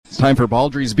time for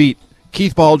Baldrey's Beat.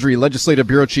 Keith Baldrey, Legislative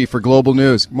Bureau Chief for Global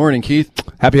News. Good morning, Keith.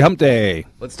 Happy Hump Day.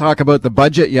 Let's talk about the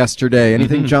budget yesterday.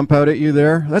 Anything jump out at you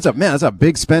there? That's a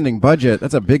big spending budget.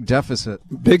 That's a big deficit.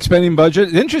 Big spending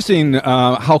budget. Interesting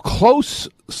how close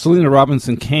Selena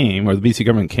Robinson came, or the BC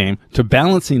government came, to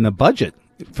balancing the budget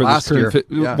for last this current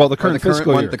year. the current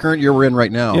fiscal year. The current year we're in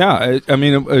right now. Yeah, I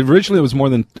mean, originally it was more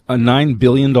than a $9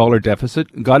 billion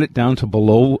deficit. Got it down to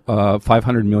below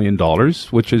 $500 million,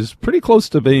 which is pretty close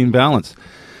to being balanced.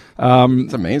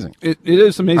 It's amazing. It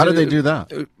is amazing. How did they do that?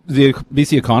 The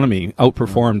BC economy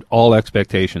outperformed all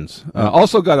expectations.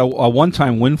 Also got a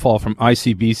one-time windfall from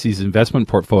ICBC's investment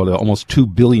portfolio, almost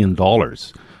 $2 billion.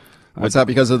 What's that,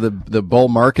 because of the bull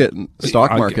market and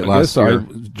stock market last year? I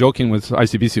was joking with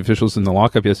ICBC officials in the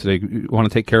lockup yesterday. You want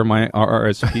to take care of my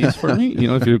RRSPs for me?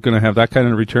 If you're going to have that kind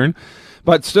of return.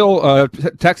 But still,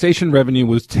 taxation revenue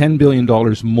was $10 billion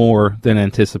more than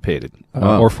anticipated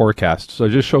or forecast. So it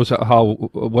just shows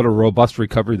what a robust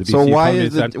recovery the BC economy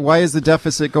has had. Why is the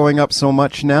deficit going up so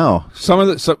much now? Some of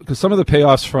the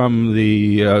payoffs from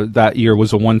that year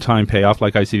was a one-time payoff,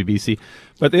 like ICBC.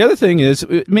 But the other thing is,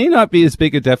 it may not be as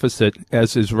big a deficit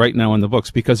as is right now in the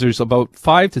books, because there's about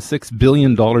 $5 to $6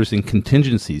 billion in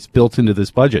contingencies built into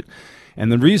this budget. And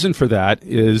the reason for that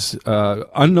is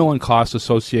unknown costs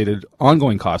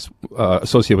ongoing costs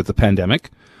associated with the pandemic,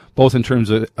 both in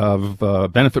terms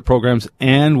of benefit programs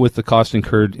and with the cost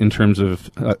incurred in terms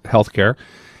of healthcare.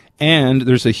 And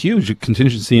there's a huge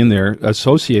contingency in there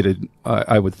associated,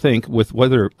 I would think, with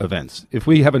weather events. If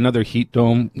we have another heat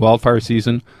dome, wildfire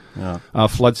season,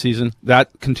 flood season,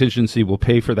 that contingency will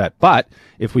pay for that. But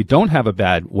if we don't have a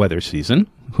bad weather season,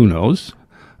 who knows?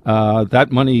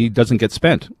 That money doesn't get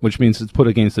spent, which means it's put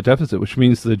against the deficit, which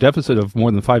means the deficit of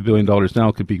more than $5 billion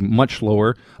now could be much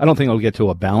lower. I don't think it'll get to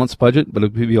a balanced budget, but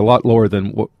it could be a lot lower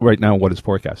than right now what is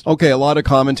forecast. Okay, a lot of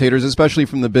commentators, especially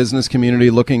from the business community,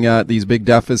 looking at these big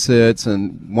deficits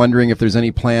and wondering if there's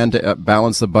any plan to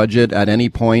balance the budget at any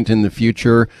point in the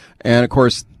future. And, of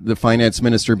course, the finance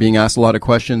minister being asked a lot of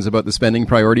questions about the spending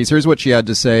priorities. Here's what she had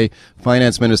to say,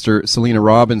 Finance Minister Selena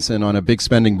Robinson, on a big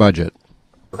spending budget.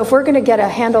 If we're going to get a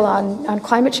handle on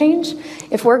climate change,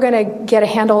 if we're going to get a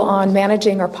handle on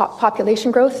managing our population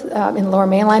growth in the Lower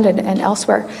Mainland and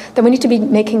elsewhere, then we need to be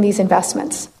making these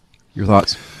investments. Your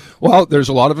thoughts? Well, there's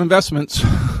a lot of investments.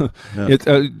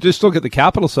 Just look at the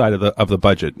capital side of the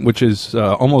budget, which is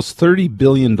almost $30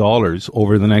 billion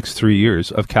over the next 3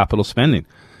 years of capital spending.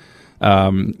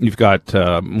 You've got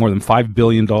more than $5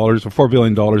 billion or $4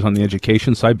 billion on the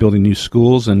education side, building new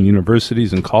schools and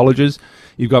universities and colleges.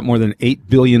 You've got more than $8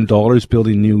 billion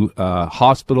building new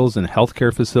hospitals and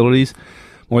healthcare facilities,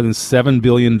 more than $7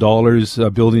 billion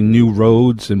building new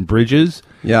roads and bridges.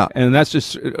 Yeah. And that's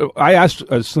just, I asked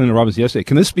Selena Robinson yesterday,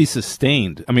 can this be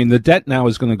sustained? I mean, the debt now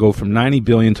is going to go from $90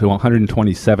 billion to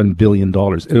 $127 billion.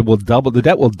 It will double. The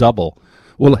debt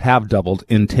will have doubled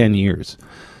in 10 years.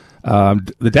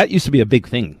 The debt used to be a big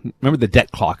thing. Remember the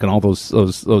debt clock and all those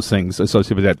things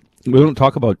associated with that. We don't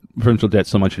talk about provincial debt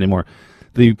so much anymore.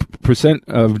 The percent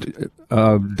of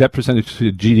debt percentage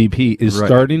to GDP is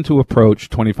starting to approach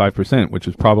 25%, which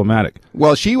is problematic.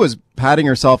 Well, she was patting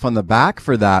herself on the back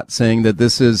for that, saying that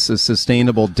this is a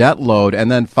sustainable debt load.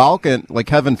 And then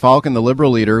Kevin Falcon, the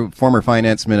Liberal leader, former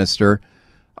finance minister,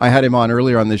 I had him on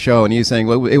earlier on the show, and he was saying,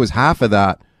 well, it was half of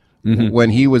that when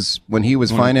he was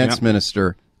finance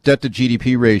minister. Debt to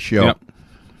GDP ratio. Yep.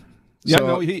 Yeah,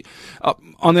 so,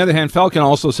 on the other hand, Falcon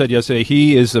also said yesterday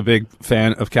he is a big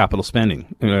fan of capital spending.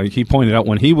 He pointed out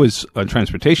when he was a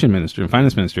transportation minister and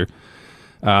finance minister,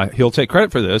 he'll take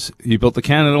credit for this. He built the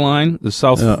Canada Line, the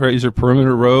South Fraser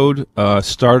Perimeter Road,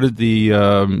 started the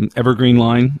Evergreen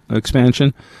Line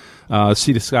expansion,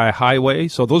 Sea to Sky Highway.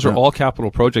 So those are all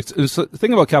capital projects. And the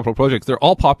thing about capital projects, they're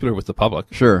all popular with the public.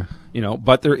 Sure.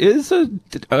 But there is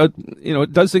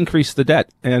it does increase the debt.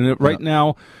 And right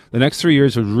now, the next 3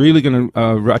 years are really going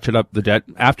to ratchet up the debt.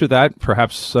 After that,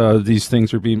 perhaps these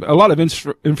things are a lot of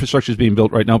infrastructure is being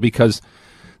built right now, because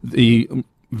the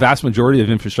vast majority of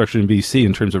infrastructure in BC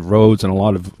in terms of roads and a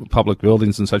lot of public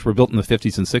buildings and such were built in the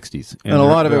 50s and 60s. And a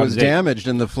lot of it was damaged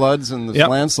in the floods and the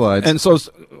landslides. And so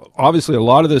obviously a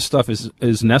lot of this stuff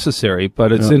is necessary,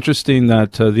 but it's interesting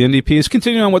that the NDP is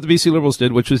continuing on what the BC Liberals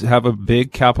did, which is have a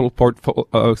big capital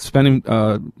spending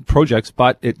projects,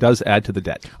 but it does add to the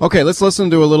debt. Okay, let's listen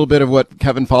to a little bit of what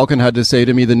Kevin Falcon had to say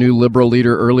to me, the new Liberal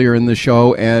leader, earlier in the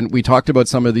show. And we talked about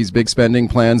some of these big spending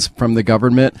plans from the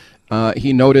government.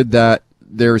 He noted that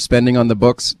they're spending on the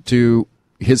books to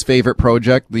his favorite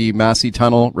project, the Massey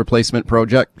Tunnel replacement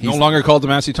project. No longer called the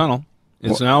Massey Tunnel.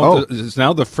 It's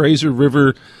now the Fraser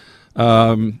River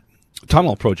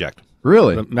Tunnel project.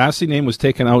 Really? The Massey name was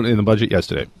taken out in the budget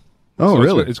yesterday. Oh, So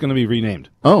really? It's going to be renamed.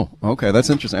 Oh, okay. That's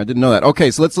interesting. I didn't know that.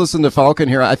 Okay, so let's listen to Falcon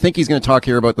here. I think he's going to talk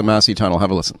here about the Massey Tunnel.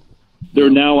 Have a listen. They're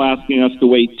now asking us to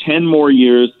wait 10 more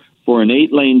years for an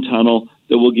 8-lane tunnel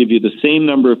that will give you the same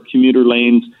number of commuter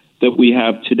lanes that we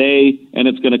have today, and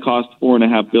it's going to cost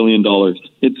 $4.5 billion.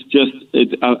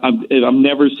 I've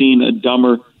never seen a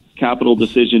dumber capital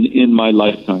decision in my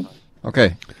lifetime.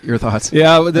 Okay, your thoughts?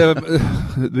 Yeah,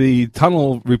 the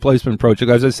tunnel replacement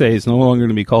project, as I say, is no longer going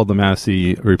to be called the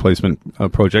Massey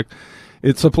replacement project.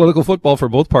 It's a political football for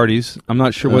both parties. I'm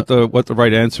not sure what the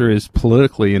right answer is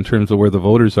politically in terms of where the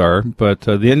voters are, but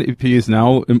the NDP is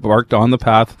now embarked on the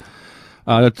path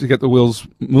to get the wheels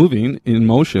moving in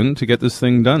motion to get this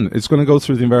thing done. It's going to go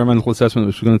through the environmental assessment,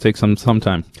 which is going to take some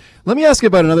time. Let me ask you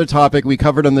about another topic we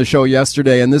covered on the show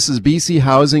yesterday, and this is BC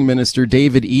Housing Minister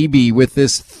David Eby with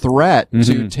this threat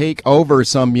to take over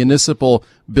some municipal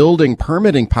building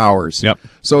permitting powers. Yep.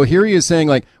 So here he is saying,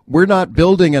 like, we're not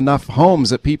building enough homes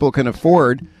that people can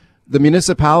afford. The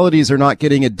municipalities are not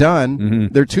getting it done.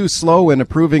 They're too slow in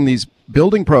approving these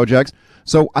building projects.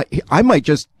 So I might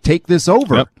just take this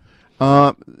over. Yep.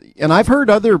 And I've heard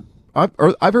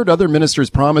other ministers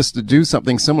promise to do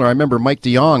something similar. I remember Mike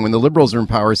de Jong, when the Liberals were in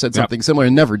power, said something similar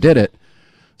and never did it.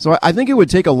 So I think it would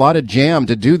take a lot of jam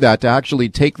to do that, to actually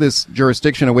take this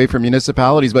jurisdiction away from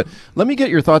municipalities. But let me get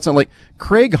your thoughts on, like,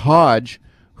 Craig Hodge,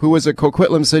 who was a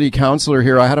Coquitlam City Councillor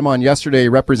here. I had him on yesterday. He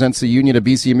represents the Union of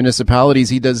BC Municipalities.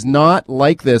 He does not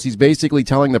like this. He's basically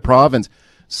telling the province,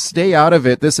 stay out of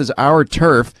it. This is our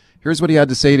turf. Here's what he had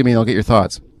to say to me, and I'll get your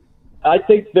thoughts. I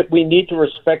think that we need to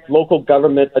respect local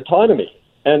government autonomy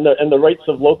and the rights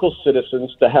of local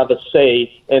citizens to have a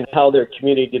say in how their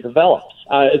community develops.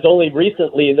 It's only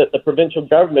recently that the provincial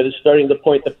government is starting to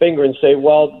point the finger and say,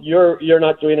 well, you're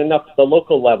not doing enough at the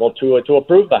local level to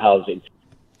approve the housing.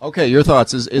 Okay, your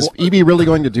thoughts. Is Eby really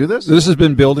going to do this? This has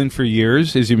been building for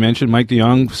years. As you mentioned, Mike de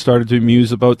Jong started to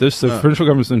muse about this. The provincial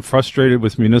government's been frustrated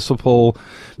with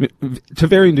to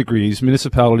varying degrees,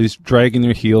 municipalities dragging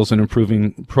their heels and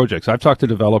improving projects. I've talked to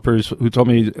developers who told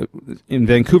me in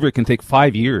Vancouver it can take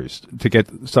 5 years to get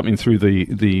something through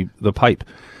the pipe.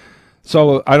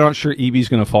 So I'm not sure Eby's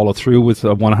going to follow through with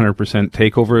a 100%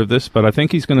 takeover of this, but I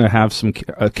think he's going to have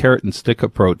a carrot and stick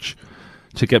approach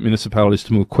to get municipalities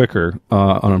to move quicker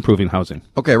on improving housing.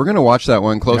 Okay, we're going to watch that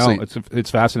one closely. No, it's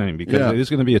fascinating because it is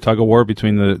going to be a tug of war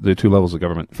between the two levels of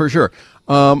government. For sure.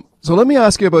 So let me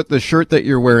ask you about the shirt that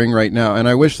you're wearing right now, and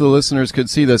I wish the listeners could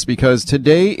see this because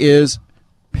today is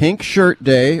Pink Shirt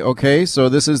Day, okay? So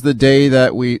this is the day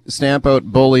that we stamp out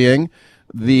bullying.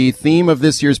 The theme of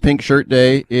this year's Pink Shirt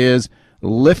Day is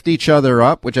lift each other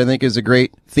up, which I think is a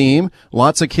great theme.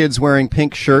 Lots of kids wearing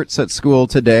pink shirts at school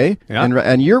today. Yeah.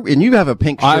 And you have a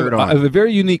pink shirt on. I have a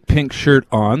very unique pink shirt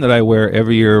on that I wear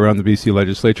every year around the BC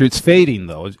legislature. It's fading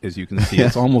though, as you can see.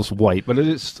 It's almost white, but it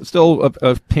is still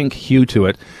a pink hue to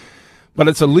it. But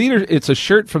it's a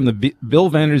shirt from the Bill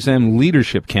Vander Zalm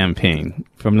leadership campaign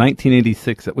from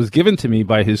 1986 that was given to me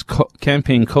by his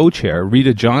campaign co-chair,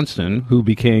 Rita Johnston, who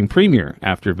became premier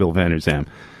after Bill Vander Zalm.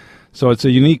 So it's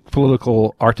a unique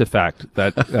political artifact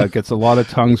that gets a lot of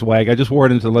tongues wag. I just wore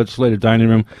it into the legislative dining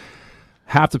room.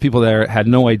 Half the people there had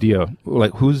no idea,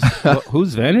 like, who's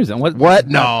Vander Zalm? What?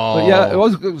 No. But yeah, it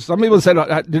was. Some people said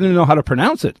I didn't even know how to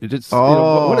pronounce it. It just,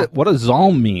 what does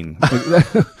Zalm mean?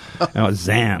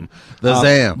 Zam.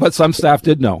 Zam. But some staff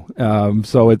did know.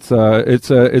 So it's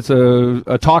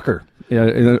a talker. Yeah,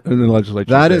 in the legislature.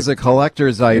 That is a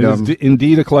collector's item. It is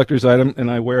indeed a collector's item, and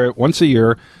I wear it once a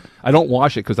year. I don't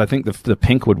wash it because I think the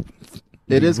pink would.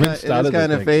 It is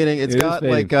kind of fading. It's got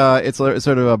like it's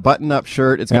sort of a button-up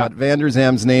shirt. It's got Vander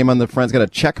Zam's name on the front. It's got a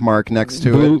check mark next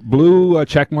to it. Blue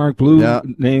check mark. Blue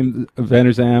name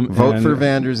Vander Zalm. Vote for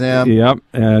Vander Zalm. Yep,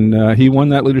 and he won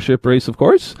that leadership race, of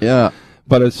course. Yeah.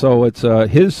 But it's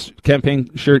his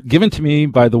campaign shirt given to me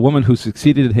by the woman who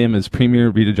succeeded him as Premier,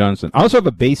 Rita Johnston. I also have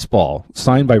a baseball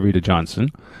signed by Rita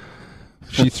Johnston.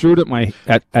 She threw it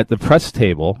at the press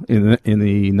table in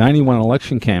the 91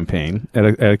 election campaign at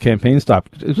a campaign stop.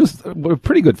 It was just a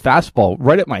pretty good fastball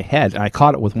right at my head. I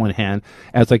caught it with one hand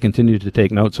as I continued to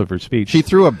take notes of her speech. She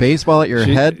threw a baseball at your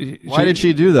head? Why did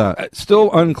she do that?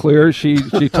 Still unclear. She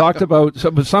talked about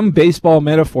some baseball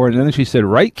metaphor, and then she said,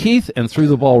 "Right, Keith," and threw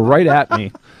the ball right at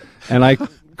me. And I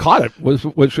caught it,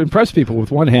 which impressed people with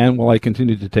one hand while I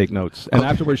continued to take notes. And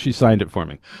afterwards, she signed it for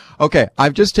me. Okay,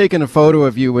 I've just taken a photo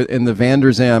of you in the Van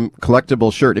der Zam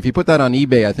collectible shirt. If you put that on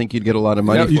eBay, I think you'd get a lot of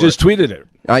money. You just tweeted it.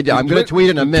 I'm going to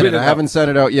tweet in a minute. I haven't sent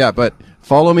it out yet, but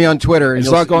follow me on Twitter, and it's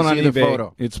you'll not going on see eBay. the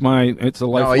photo. It's a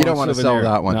lifelong No, you don't want to sell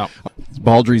souvenir. that one. No. It's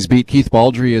Baldrey's Beat. Keith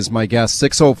Baldrey is my guest.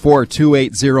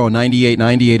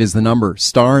 604-280-9898 is the number.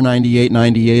 Star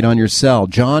 9898 on your cell.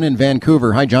 John in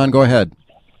Vancouver. Hi, John. Go ahead.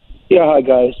 Yeah, hi,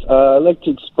 guys. I'd like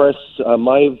to express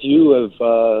my view of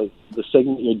the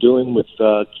segment you're doing with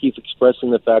Keith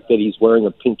expressing the fact that he's wearing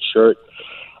a pink shirt.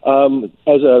 As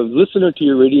a listener to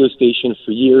your radio station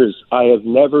for years, I have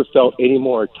never felt any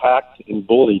more attacked and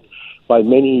bullied by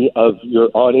many of your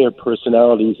on-air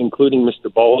personalities, including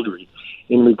Mr. Baldrey,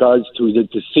 in regards to the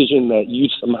decision that you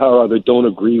somehow or other don't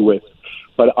agree with.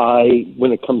 But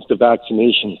when it comes to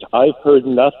vaccinations, I've heard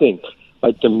nothing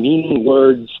but demeaning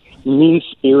words,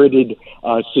 mean-spirited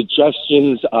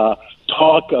suggestions,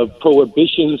 talk of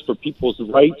prohibitions for people's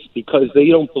rights because they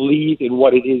don't believe in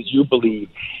what it is you believe.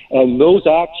 And those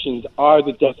actions are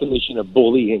the definition of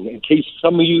bullying. In case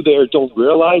some of you there don't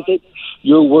realize it,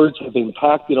 your words have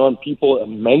impacted on people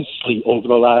immensely over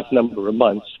the last number of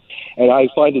months. And I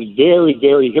find it very,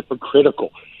 very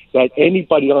hypocritical that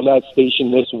anybody on that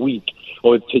station this week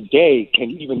or today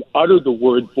can even utter the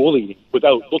word bullying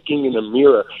without looking in the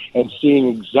mirror and seeing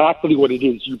exactly what it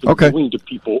is you've been doing to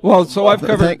people. Well, so I've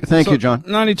covered... Thank you, John.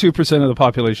 92% of the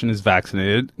population is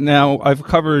vaccinated. Now, I've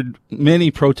covered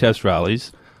many protest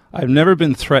rallies. I've never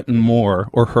been threatened more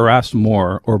or harassed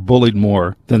more or bullied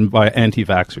more than by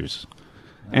anti-vaxxers.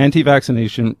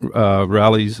 Anti-vaccination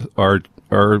rallies are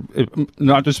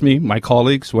not just me, my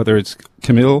colleagues, whether it's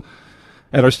Camille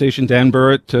at our station, Dan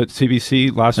Burrett at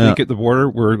CBC last week at the border,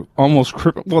 were almost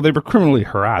they were criminally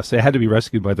harassed. They had to be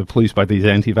rescued by the police by these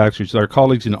anti-vaxxers. Our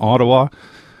colleagues in Ottawa,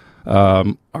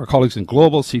 our colleagues in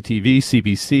Global, CTV,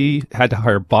 CBC had to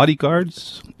hire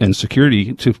bodyguards and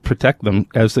security to protect them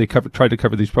as they tried to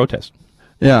cover these protests.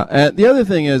 Yeah, and the other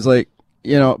thing is,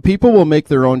 people will make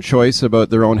their own choice about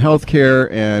their own health care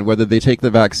and whether they take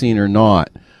the vaccine or not.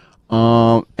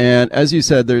 And as you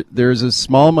said, there's a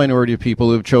small minority of people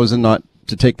who have chosen not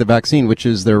to take the vaccine, which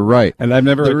is their right. And I've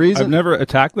never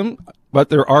attacked them, but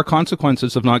there are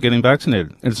consequences of not getting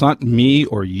vaccinated. And it's not me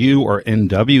or you or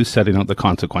NW setting out the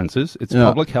consequences. It's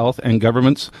public health and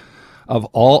governments of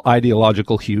all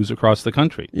ideological hues across the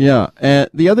country. Yeah. And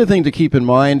the other thing to keep in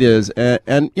mind is,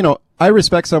 I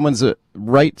respect someone's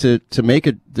right to make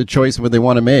the choice of what they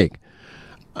want to make.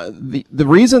 The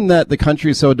reason that the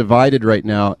country is so divided right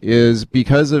now is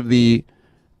because of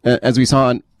as we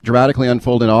saw dramatically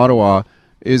unfold in Ottawa,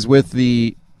 is with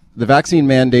the vaccine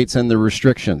mandates and the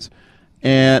restrictions.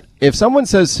 And if someone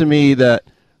says to me that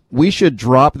we should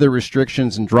drop the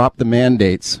restrictions and drop the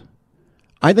mandates,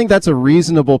 I think that's a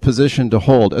reasonable position to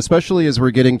hold, especially as we're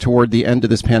getting toward the end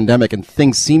of this pandemic and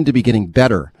things seem to be getting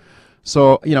better.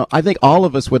 So, I think all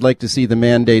of us would like to see the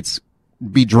mandates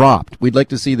be dropped. We'd like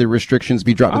to see the restrictions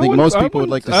be dropped. I think most people would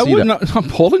like to see that.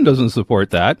 Poland doesn't support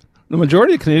that. The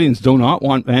majority of Canadians do not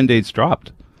want mandates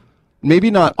dropped.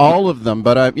 Maybe not all of them,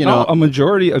 but a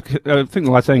majority. I think the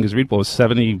last Angus-Reid poll was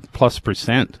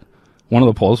 70+%. One of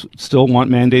the polls still want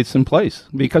mandates in place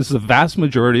because the vast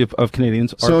majority of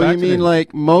Canadians are vaccinated. So you mean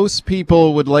like most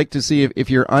people would like to see if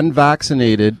you're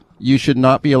unvaccinated, you should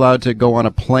not be allowed to go on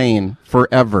a plane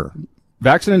forever?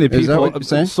 Vaccinated people. Is that what you're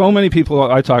saying? So many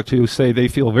people I talk to say they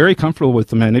feel very comfortable with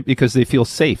the mandate because they feel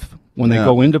safe. When they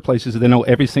go into places, they know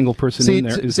every single person in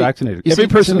there is vaccinated. Every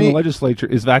person in the legislature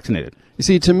is vaccinated. You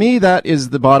see, to me, that is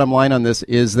the bottom line on this,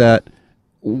 is that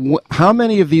how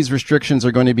many of these restrictions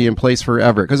are going to be in place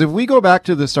forever? Because if we go back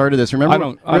to the start of this,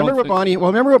 remember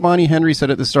what Bonnie Henry said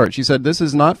at the start. She said, this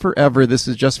is not forever, this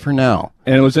is just for now.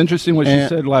 And it was interesting what she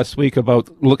said last week about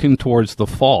looking towards the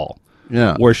fall,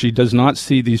 where she does not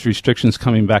see these restrictions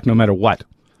coming back no matter what,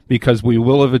 because we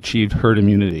will have achieved herd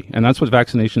immunity. And that's what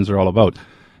vaccinations are all about.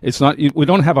 It's not. We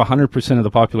don't have 100% of the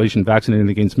population vaccinated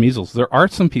against measles. There are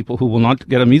some people who will not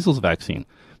get a measles vaccine,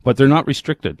 but they're not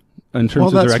restricted in terms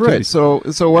of their activities.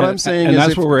 Right. So what I'm saying is,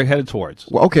 that's where we're headed towards.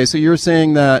 Well, okay, so you're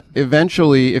saying that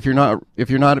eventually, if you're not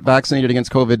vaccinated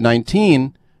against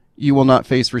COVID-19, you will not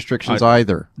face restrictions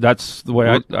either. That's the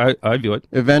way I view it.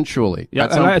 Eventually, yeah,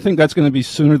 and I think that's going to be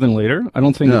sooner than later. I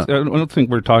don't think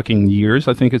we're talking years.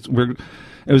 I think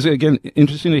It was, again,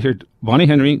 interesting to hear Bonnie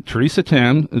Henry, Theresa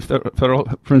Tam, federal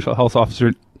provincial health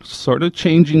officer, sort of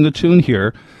changing the tune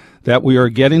here, that we are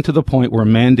getting to the point where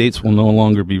mandates will no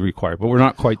longer be required. But we're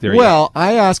not quite there yet. Well,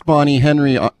 I asked Bonnie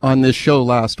Henry on this show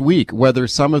last week whether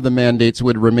some of the mandates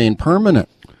would remain permanent.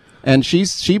 And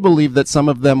she believed that some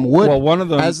of them would, Well, one of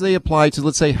them, as they apply to,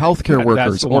 let's say, healthcare That's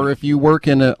workers, the one. or if you work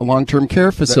in a long-term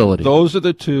care facility. Those are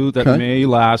the two that Okay. may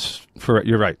last for.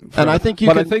 You're right. And I think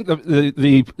I think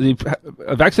the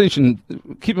vaccination.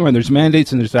 Keep in mind, there's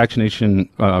mandates and there's vaccination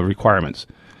requirements.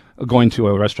 Going to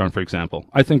a restaurant, for example,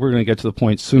 I think we're going to get to the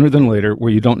point sooner than later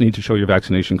where you don't need to show your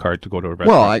vaccination card to go to a restaurant.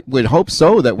 Well, I would hope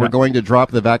so, that we're going to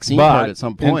drop the vaccine card at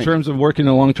some point. In terms of working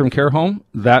in a long-term care home,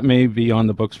 that may be on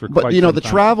the books for quite some time. But, the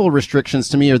travel restrictions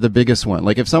to me are the biggest one.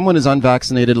 Like, if someone is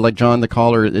unvaccinated, like John the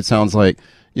caller, it sounds like,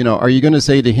 are you going to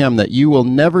say to him that you will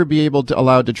never be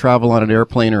allowed to travel on an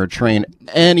airplane or a train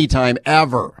anytime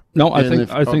ever? No, I think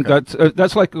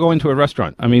that's like going to a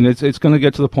restaurant. I mean, it's going to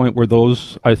get to the point where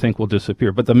those, I think, will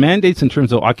disappear. But the mandates in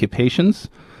terms of occupations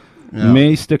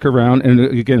may stick around, and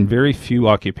again, very few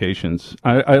occupations.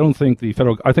 I don't think the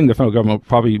federal government will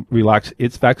probably relax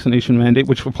its vaccination mandate,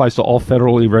 which applies to all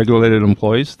federally regulated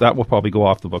employees. That will probably go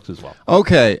off the books as well.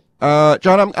 Okay.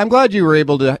 John, I'm glad you were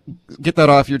able to get that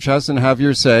off your chest and have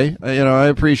your say. I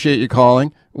appreciate you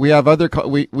calling. We have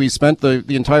we spent the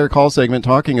entire call segment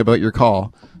talking about your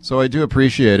call. So I do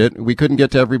appreciate it. We couldn't get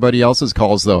to everybody else's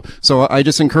calls, though. So I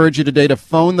just encourage you today to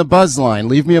phone the Buzz line.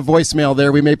 Leave me a voicemail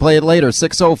there. We may play it later.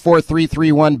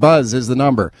 604-331-BUZZ is the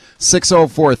number.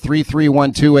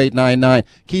 604-331-2899.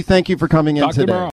 Keith, thank you for coming in today.